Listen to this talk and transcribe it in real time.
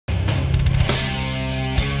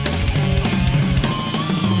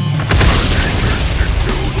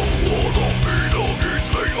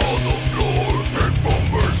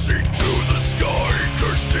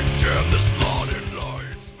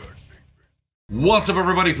What's up,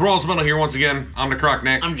 everybody? Thralls Metal here once again. I'm Necrotic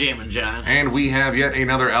Nick. I'm Jammin, John. And we have yet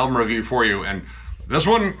another album review for you. And this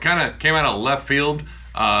one kind of came out of left field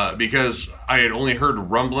because I had only heard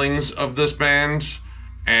rumblings of this band.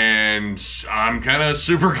 And I'm kind of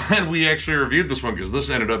super glad we actually reviewed this one because this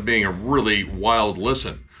ended up being a really wild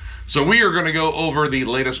listen. So we are going to go over the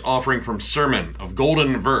latest offering from Sermon of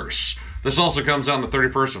Golden Verse. This also comes out on the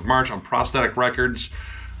 31st of March on Prosthetic Records.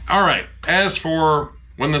 All right, as for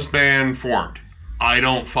when this band formed, I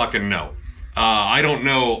don't fucking know. I don't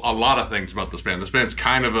know a lot of things about this band. This band's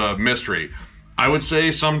kind of a mystery. I would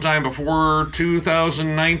say sometime before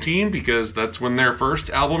 2019, because that's when their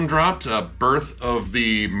first album dropped, Birth of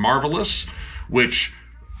the Marvelous, which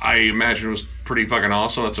I imagine was pretty fucking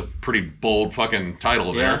awesome. That's a pretty bold fucking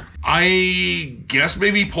title there. Yeah. I guess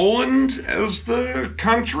maybe Poland as the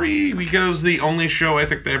country, because the only show I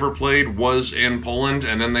think they ever played was in Poland,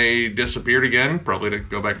 and then they disappeared again, probably to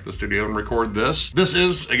go back to the studio and record this. This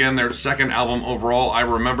is, again, their second album overall. I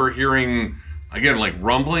remember hearing, again, like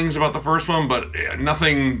rumblings about the first one, but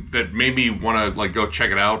nothing that made me want to like go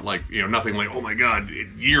check it out. Like, you know, nothing like, oh my god,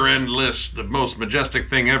 year-end list, the most majestic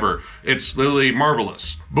thing ever. It's literally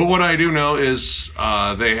marvelous. But what I do know is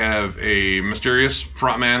they have a mysterious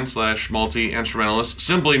frontman slash multi-instrumentalist,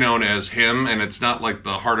 simply known as Him, and it's not like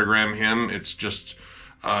the heartogram Him. It's just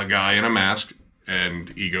a guy in a mask. And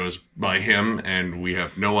he goes by Him, and we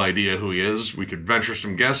have no idea who he is. We could venture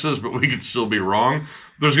some guesses, but we could still be wrong.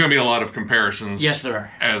 There's going to be a lot of comparisons. Yes, there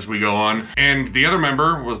are. As we go on. And the other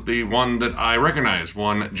member was the one that I recognize,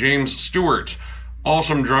 one James Stewart.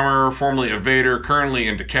 Awesome drummer, formerly of Vader, currently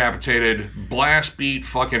in Decapitated. Blast beat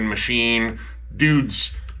fucking machine.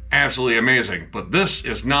 Dude's absolutely amazing. But this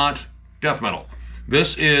is not death metal.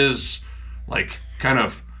 This is, like, kind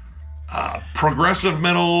of progressive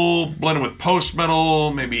metal blended with post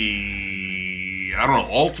metal, maybe, I don't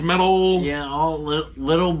know, alt metal. Yeah, all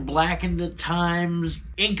little blackened at times,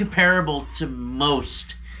 incomparable to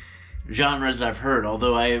most genres I've heard.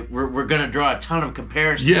 Although we're gonna draw a ton of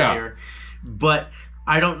comparisons here, but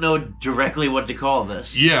I don't know directly what to call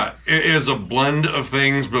this. Yeah, it is a blend of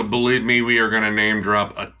things, but believe me, we are gonna name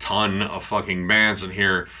drop a ton of fucking bands in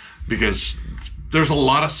here because there's a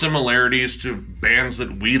lot of similarities to bands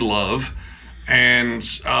that we love, and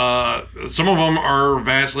some of them are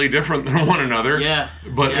vastly different than one another. Yeah.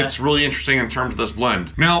 But it's really interesting in terms of this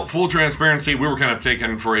blend. Now, full transparency, we were kind of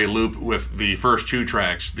taken for a loop with the first two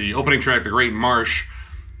tracks. The opening track, The Great Marsh,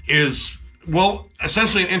 is, well,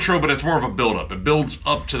 essentially an intro, but it's more of a build-up. It builds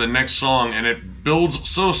up to the next song, and it builds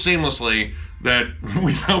so seamlessly that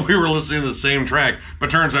we thought we were listening to the same track,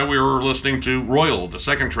 but turns out we were listening to Royal, the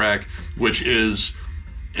second track, which is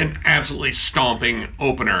an absolutely stomping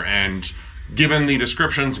opener. And given the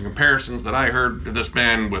descriptions and comparisons that I heard to this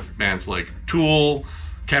band with bands like Tool,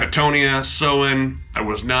 Katatonia, Soen, I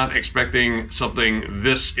was not expecting something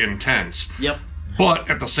this intense. Yep. But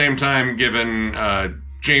at the same time, given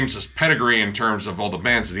James's pedigree in terms of all the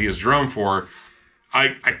bands that he has drummed for,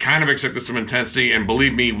 I kind of expected some intensity, and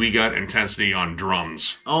believe me, we got intensity on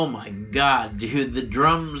drums. Oh my god, dude, the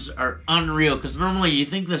drums are unreal, because normally you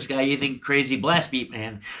think this guy, you think crazy blast beat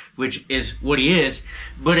man, which is what he is,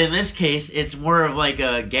 but in this case, it's more of like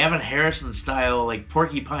a Gavin Harrison style, like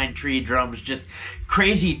Porcupine Tree drums, just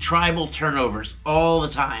crazy tribal turnovers all the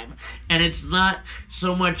time. And it's not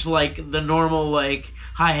so much like the normal, like,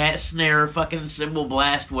 hi-hat, snare, fucking cymbal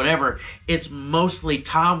blast, whatever. It's mostly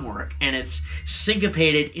tom work, and it's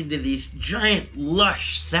syncopated into these giant,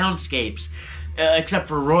 lush soundscapes, except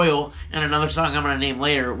for Royal and another song I'm going to name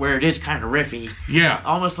later, where it is kind of riffy. Yeah.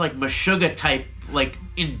 Almost like Meshuggah type, like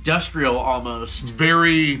industrial almost.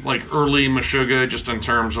 Very like early Meshuggah, just in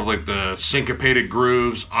terms of like the syncopated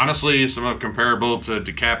grooves. Honestly, somewhat comparable to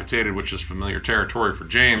Decapitated, which is familiar territory for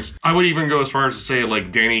James. I would even go as far as to say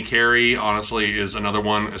like Danny Carey, honestly, is another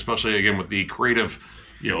one, especially again with the creative,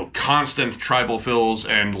 you know, constant tribal fills,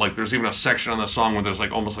 and like there's even a section on the song where there's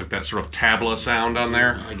like almost like that sort of tabla sound on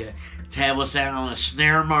there. Like a tabla sound on a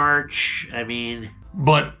snare march. I mean,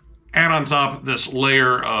 but add on top this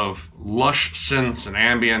layer of lush synths and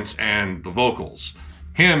ambience and the vocals.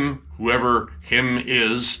 Him, whoever Him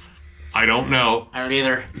is, I don't know. I don't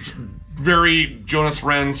either. It's very Jonas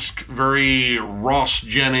Rensk, very Ross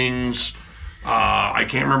Jennings. I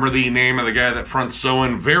can't remember the name of the guy that fronts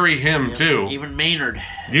Soen. Very Him, too. Even Maynard.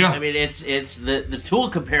 Yeah. I mean, it's the Tool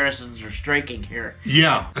comparisons are striking here.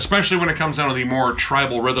 Yeah, especially when it comes down to the more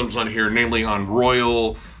tribal rhythms on here, namely on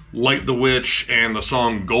Royal, Light the Witch, and the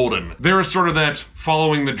song Golden. There is sort of that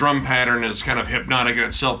following the drum pattern is kind of hypnotic in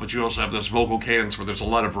itself, but you also have this vocal cadence where there's a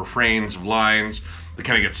lot of refrains of lines that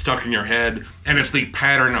kind of get stuck in your head, and it's the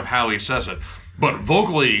pattern of how he says it. But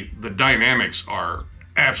vocally, the dynamics are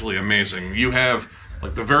absolutely amazing. You have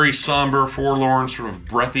like the very somber, forlorn, sort of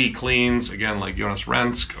breathy cleans, again, like Jonas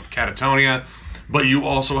Rensk of Katatonia. But you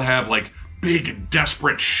also have like big,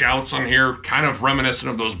 desperate shouts on here, kind of reminiscent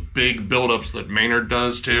of those big build-ups that Maynard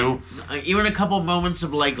does too. Even a couple moments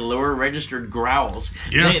of like lower registered growls.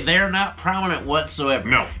 Yeah. They're not prominent whatsoever.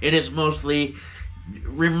 No. It is mostly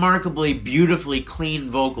remarkably, beautifully clean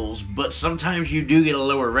vocals, but sometimes you do get a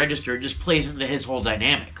lower register. It just plays into his whole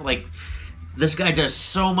dynamic. Like, this guy does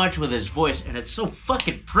so much with his voice, and it's so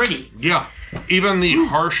fucking pretty. Yeah. Even the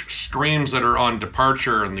harsh screams that are on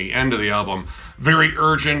Departure and the end of the album, very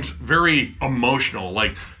urgent, very emotional.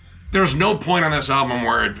 Like, there's no point on this album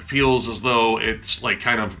where it feels as though it's, like,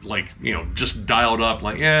 kind of, like, you know, just dialed up.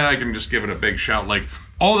 Like, yeah, I can just give it a big shout. Like,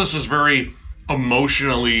 all this is very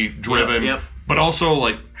emotionally driven, Yep. but also,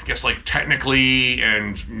 like, I guess, like, technically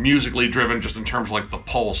and musically driven just in terms of, like, the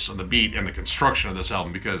pulse and the beat and the construction of this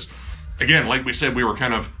album. Because, again, like we said, we were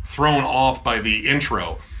kind of thrown off by the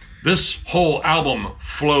intro. This whole album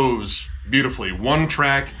flows beautifully, one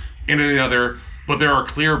track into the other, but there are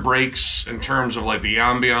clear breaks in terms of like the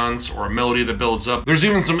ambiance or a melody that builds up. There's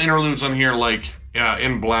even some interludes on here like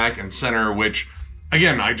In Black and Center, which,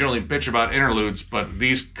 again, I generally bitch about interludes, but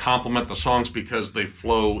these complement the songs because they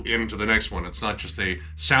flow into the next one. It's not just a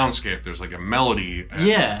soundscape. There's like a melody.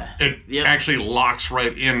 And it actually locks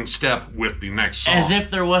right in step with the next song. As if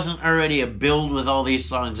there wasn't already a build with all these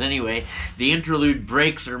songs anyway. The interlude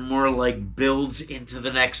breaks are more like builds into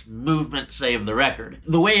the next movement, say, of the record.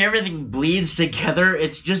 The way everything bleeds together,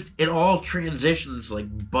 it's just, it all transitions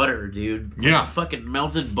like butter, dude. Yeah. Like fucking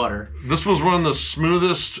melted butter. This was one of the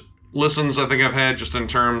smoothest listens I think I've had, just in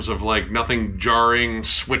terms of like nothing jarring,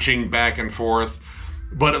 switching back and forth,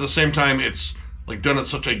 but at the same time it's like done at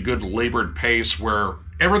such a good labored pace where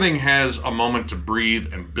everything has a moment to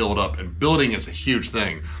breathe and build up, and building is a huge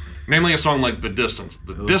thing. Namely a song like The Distance.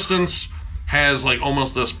 The Distance has like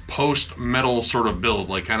almost this post-metal sort of build,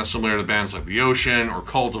 like kind of similar to bands like The Ocean or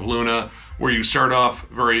Cult of Luna, where you start off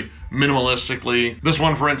very minimalistically. This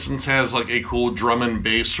one, for instance, has like a cool drum and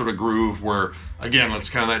bass sort of groove where, again, it's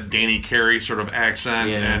kind of that Danny Carey sort of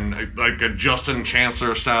accent and like a Justin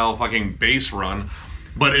Chancellor style fucking bass run.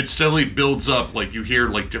 But it steadily builds up. Like you hear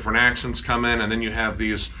like different accents come in, and then you have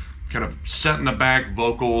these kind of set in the back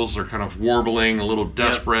vocals. They're kind of warbling, a little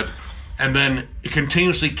desperate. Yep. And then it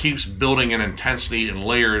continuously keeps building in intensity and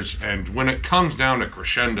layers. And when it comes down to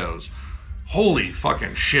crescendos, holy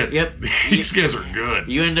fucking shit. Yep. These guys are good.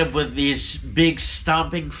 You end up with these big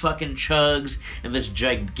stomping fucking chugs and this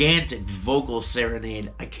gigantic vocal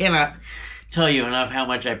serenade. I cannot tell you enough how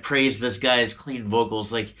much I praise this guy's clean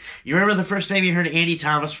vocals. Like, you remember the first time you heard Andy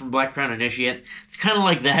Thomas from Black Crown Initiate? It's kind of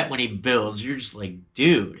like that when he builds. You're just like,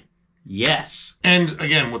 dude, yes. And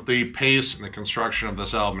again, with the pace and the construction of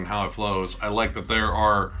this album and how it flows, I like that there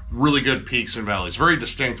are really good peaks and valleys, very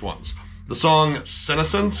distinct ones. The song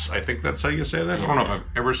Senescence, I think that's how you say that. Yeah. I don't know if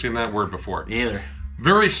I've ever seen that word before. Either.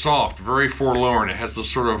 Very soft, very forlorn. It has this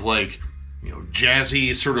sort of like, you know,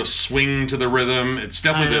 jazzy sort of swing to the rhythm. It's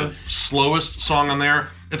definitely the slowest song on there.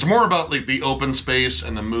 It's more about like the open space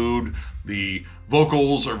and the mood. The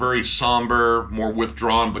vocals are very somber, more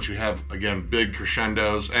withdrawn, but you have, again, big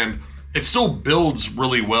crescendos. And it still builds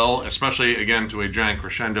really well, especially, again, to a giant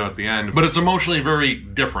crescendo at the end. But it's emotionally very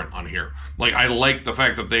different on here. Like, I like the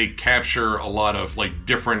fact that they capture a lot of, like,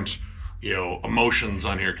 different, you know, emotions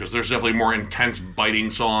on here. Because there's definitely more intense,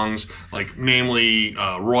 biting songs. Like, namely,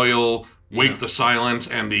 Royal, Wake the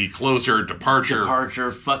Silent, and the closer, Departure.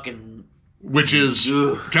 Departure, fucking... Which is,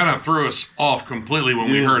 kind of threw us off completely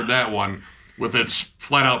when we heard that one. With its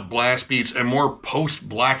flat-out blast beats and more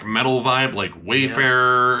post-black metal vibe, like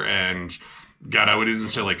Wayfarer and, God, I would even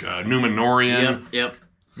say, like, Numenorian. Yep.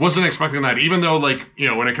 Wasn't expecting that, even though, like, you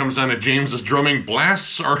know, when it comes down to James's drumming,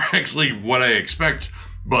 blasts are actually what I expect.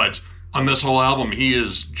 But on this whole album, he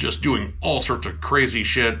is just doing all sorts of crazy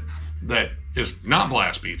shit that is not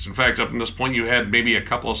blast beats. In fact, up to this point, you had maybe a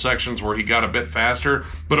couple of sections where he got a bit faster,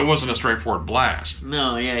 but it wasn't a straightforward blast.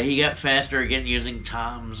 No, yeah, he got faster again using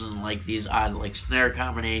toms and like these odd like snare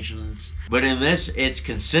combinations. But in this, it's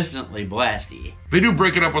consistently blasty. They do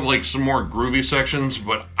break it up with like some more groovy sections,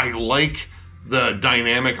 but I like the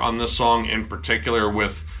dynamic on this song in particular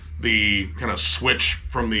with the kind of switch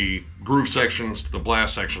from the groove sections to the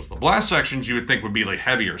blast sections. The blast sections you would think would be like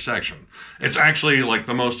heavier section. It's actually like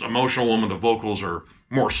the most emotional one, with the vocals are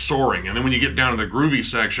more soaring. And then when you get down to the groovy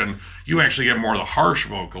section, you actually get more of the harsh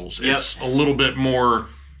vocals. It's a little bit more,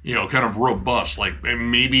 you know, kind of robust, like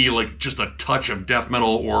maybe like just a touch of death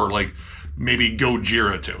metal or like maybe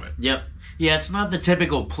Gojira to it. Yep. Yeah, it's not the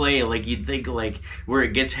typical play like you'd think, like where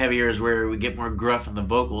it gets heavier is where we get more gruff in the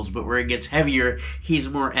vocals, but where it gets heavier, he's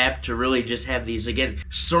more apt to really just have these, again,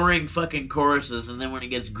 soaring fucking choruses, and then when it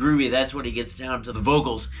gets groovy, that's when he gets down to the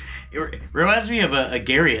vocals. It reminds me of a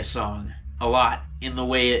Garius song a lot in the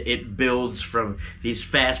way it builds from these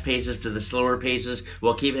fast paces to the slower paces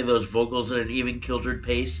while keeping those vocals at an even kiltered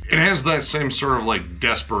pace. It has that same sort of like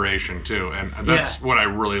desperation too, and that's what I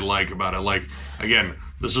really like about it. Like, again,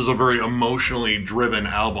 this is a very emotionally driven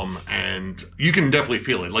album, and you can definitely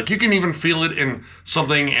feel it. Like, you can even feel it in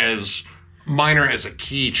something as minor as a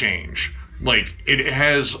key change. Like, it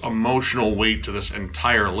has emotional weight to this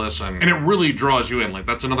entire listen, and it really draws you in. Like,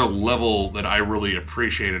 that's another level that I really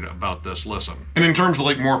appreciated about this listen. And in terms of,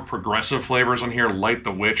 like, more progressive flavors on here, Light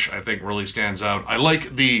the Witch, I think, really stands out. I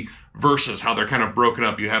like the verses, how they're kind of broken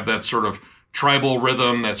up. You have that sort of tribal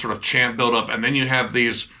rhythm, that sort of chant build-up, and then you have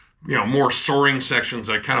these, you know, more soaring sections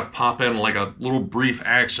that kind of pop in like a little brief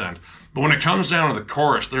accent. But when it comes down to the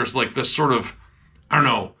chorus, there's, like, this sort of, I don't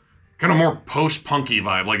know, kind of more post-punky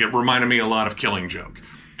vibe. Like, it reminded me a lot of Killing Joke.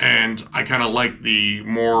 And I kind of like the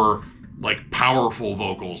more, like, powerful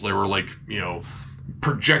vocals. They were, like, you know,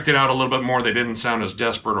 projected out a little bit more. They didn't sound as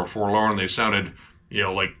desperate or forlorn. They sounded, you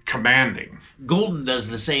know, like, commanding. Golden does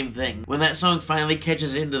the same thing. When that song finally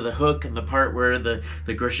catches into the hook and the part where the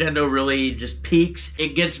crescendo really just peaks, it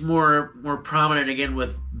gets more prominent again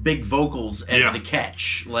with big vocals as the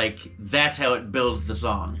catch. Like, that's how it builds the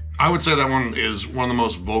song. I would say that one is one of the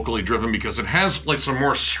most vocally driven because it has, like, some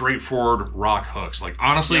more straightforward rock hooks. Like,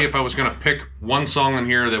 honestly, if I was going to pick one song in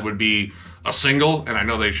here that would be a single, and I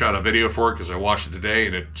know they shot a video for it because I watched it today,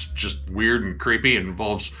 and it's just weird and creepy. It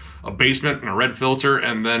involves a basement and a red filter,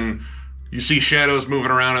 and then you see shadows moving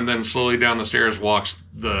around, and then slowly down the stairs walks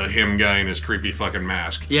the him guy in his creepy fucking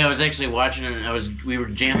mask. Yeah, I was actually watching it. We were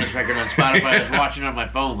jamming this record on Spotify. I was watching it on my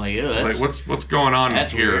phone, like, ew, that's... Like, what's going on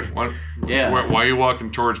that's here? Weird. What? Yeah. Why are you walking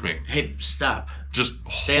towards me? Hey, stop. Just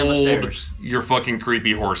Stay on the hold stairs. your fucking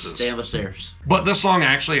creepy horses. Stay on the stairs. But this song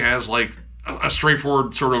actually has, like, a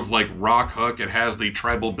straightforward sort of, like, rock hook. It has the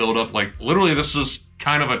tribal build-up. Like, literally, this is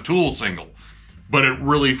kind of a Tool single. But it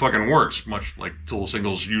really fucking works, much like Tool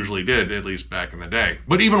singles usually did, at least back in the day.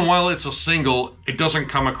 But even while it's a single, it doesn't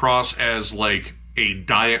come across as, like, a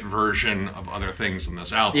diet version of other things in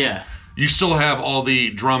this album. Yeah. You still have all the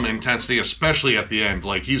drum intensity, especially at the end.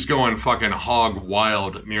 Like, he's going fucking hog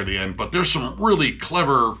wild near the end. But there's some really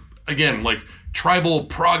clever, again, like, tribal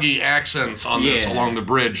proggy accents on this along the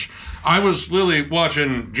bridge. I was literally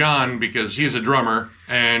watching John because he's a drummer,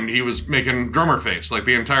 and he was making drummer face like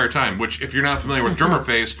the entire time, which, if you're not familiar with drummer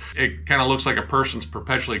face, it kind of looks like a person's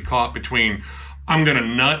perpetually caught between I'm gonna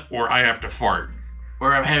nut or I have to fart.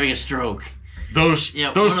 Or I'm having a stroke. Those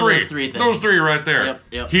three right there.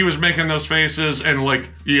 Yep. He was making those faces, and, like,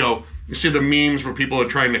 you know, you see the memes where people are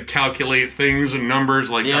trying to calculate things and numbers,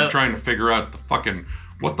 like, I'm trying to figure out the fucking,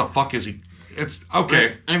 what the fuck is he... It's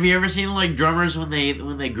okay. And have you ever seen, like, drummers when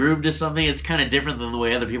they groove to something? It's kind of different than the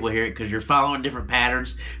way other people hear it because you're following different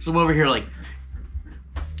patterns. So I'm over here like,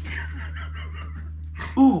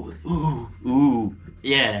 ooh, ooh, ooh,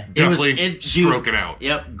 yeah. Definitely stroke it out.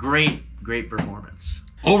 Yep, great performance.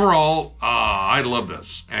 Overall, I love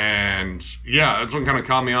this, and yeah, that's what kind of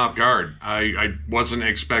caught me off guard. I wasn't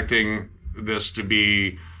expecting this to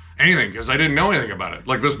be anything because I didn't know anything about it.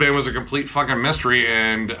 Like, this band was a complete fucking mystery,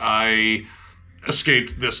 and I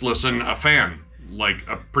escaped this listen a fan, like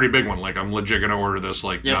a pretty big one. Like, I'm legit gonna order this,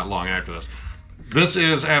 like, not long after this. This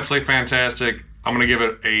is absolutely fantastic. I'm gonna give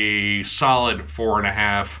it a solid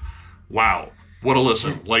 4.5. Wow, what a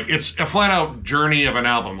listen. Like, it's a flat out journey of an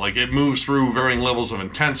album. Like, it moves through varying levels of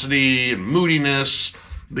intensity and moodiness.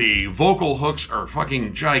 The vocal hooks are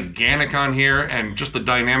fucking gigantic on here, and just the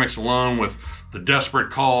dynamics alone with the desperate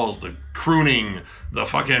calls, the crooning, the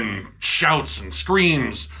fucking shouts and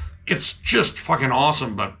screams. It's just fucking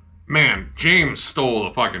awesome, but man, James stole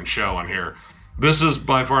the fucking show on here. This is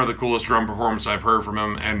by far the coolest drum performance I've heard from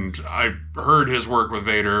him, and I've heard his work with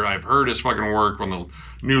Vader. I've heard his fucking work on the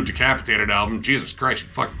new Decapitated album. Jesus Christ, he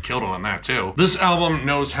fucking killed it on that too. This album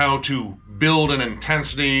knows how to build an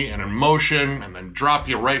intensity and emotion and then drop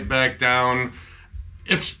you right back down.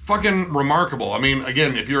 It's fucking remarkable. I mean,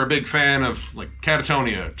 again, if you're a big fan of, like,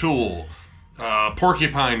 Katatonia, Tool,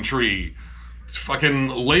 Porcupine Tree, fucking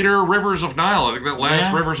later Rivers of Nile. I think that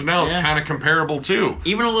last Rivers of Nile is kind of comparable too.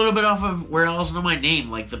 Even a little bit off of Where Else Know My Name,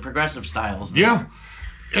 like the progressive styles. Yeah.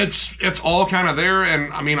 It's all kind of there,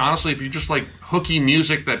 and I mean, honestly, if you just like hooky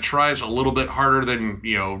music that tries a little bit harder than,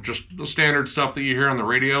 you know, just the standard stuff that you hear on the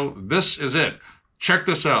radio, this is it. Check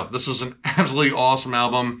this out. This is an absolutely awesome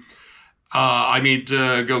album. I need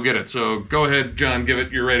to go get it. So go ahead, John, give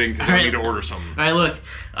it your rating because I need to order something. All right, look,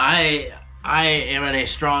 I am at a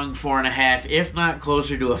strong 4.5, if not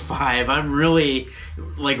closer to a 5. I'm really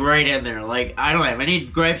like right in there. Like, I don't have any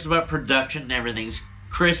gripes about production. Everything's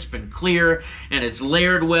crisp and clear, and it's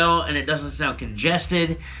layered well, and it doesn't sound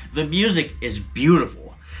congested. The music is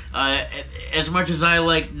beautiful. As much as I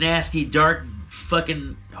like nasty, dark,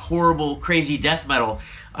 fucking horrible, crazy death metal,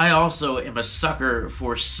 I also am a sucker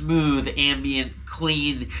for smooth, ambient,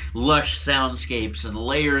 clean, lush soundscapes and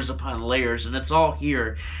layers upon layers, and it's all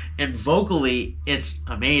here. And vocally, it's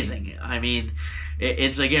amazing. I mean,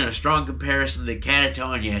 it's, again, a strong comparison to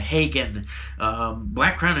Katatonia, Haken,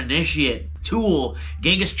 Black Crown Initiate, Tool,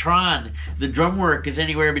 Genghis Tron. The drum work is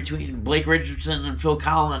anywhere between Blake Richardson and Phil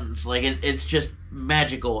Collins. Like, it's just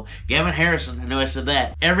magical. Gavin Harrison, I know I said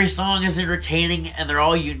that. Every song is entertaining, and they're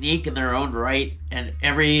all unique in their own right, and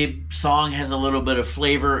every song has a little bit of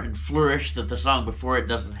flavor and flourish that the song before it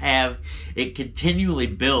doesn't have. It continually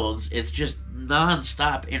builds. It's just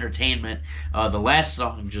non-stop entertainment. The last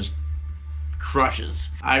song just crushes.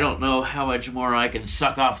 I don't know how much more I can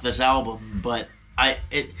suck off this album, but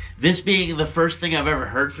this being the first thing I've ever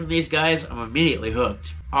heard from these guys, I'm immediately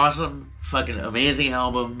hooked. Awesome, fucking amazing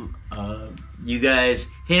album. You guys,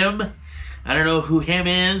 him, I don't know who him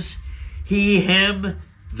is. He, him,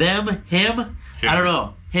 them, him. I don't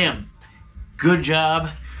know. Him. Good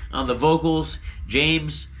job on the vocals.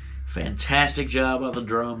 James, fantastic job on the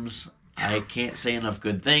drums. I can't say enough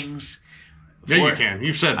good things. Yeah, you can.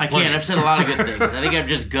 You've said plenty. I can. I've said a lot of good things. I think I've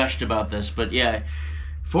just gushed about this. But yeah,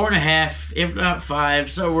 4.5, if not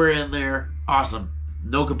 5, somewhere in there. Awesome.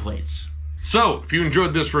 No complaints. So, if you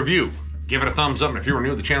enjoyed this review, give it a thumbs up. And if you are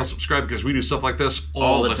new to the channel, subscribe because we do stuff like this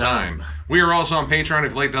all the time. We are also on Patreon.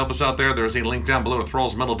 If you'd like to help us out there, there's a link down below at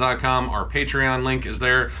thrallsmetal.com. Our Patreon link is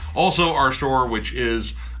there. Also, our store, which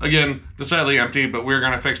is, again, decidedly empty, but we're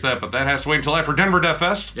going to fix that. But that has to wait until after Denver Death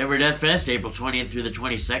Fest. Denver Death Fest, April 20th through the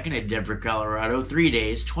 22nd in Denver, Colorado. 3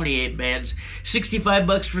 days, 28 bands,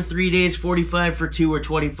 $65 for 3 days, $45 for 2, or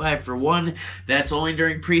 $25 for 1. That's only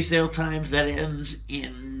during pre-sale times. That ends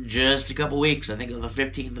in just a couple weeks, I think on the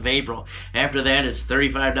 15th of April. After that, it's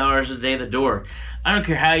 $35 a day at the door. I don't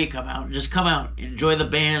care how you come out. Just come out. Enjoy the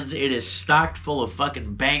band. It is stocked full of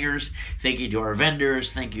fucking bangers. Thank you to our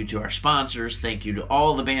vendors. Thank you to our sponsors. Thank you to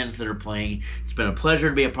all the bands that are playing. It's been a pleasure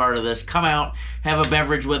to be a part of this. Come out. Have a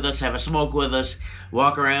beverage with us. Have a smoke with us.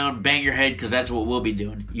 Walk around. Bang your head, because that's what we'll be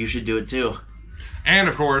doing. You should do it too. And,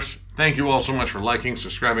 of course, thank you all so much for liking,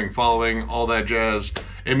 subscribing, following, all that jazz.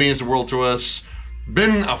 It means the world to us.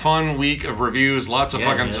 Been a fun week of reviews. Lots of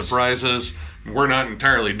fucking surprises. We're not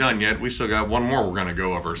entirely done yet. We still got one more we're going to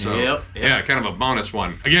go over. So, yeah, kind of a bonus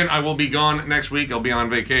one. Again, I will be gone next week. I'll be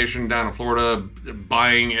on vacation down in Florida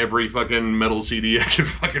buying every fucking metal CD I can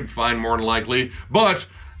fucking find, more than likely. But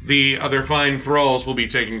the other fine Thralls will be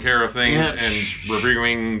taking care of things and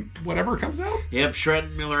reviewing whatever comes out. Yep,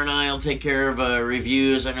 Shred, Miller, and I will take care of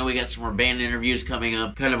reviews. I know we got some more band interviews coming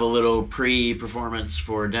up. Kind of a little pre-performance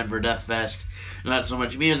for Denver Death Fest. Not so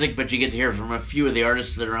much music, but you get to hear from a few of the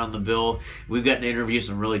artists that are on the bill. We've gotten to interview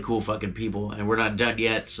some really cool fucking people, and we're not done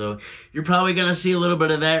yet, so you're probably going to see a little bit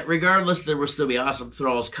of that. Regardless, there will still be awesome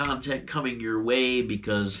Thralls content coming your way,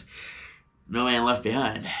 because no man left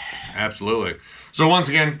behind. Absolutely. So once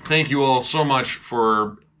again, thank you all so much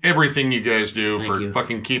for everything you guys do,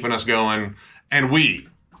 fucking keeping us going, and we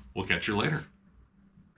will catch you later.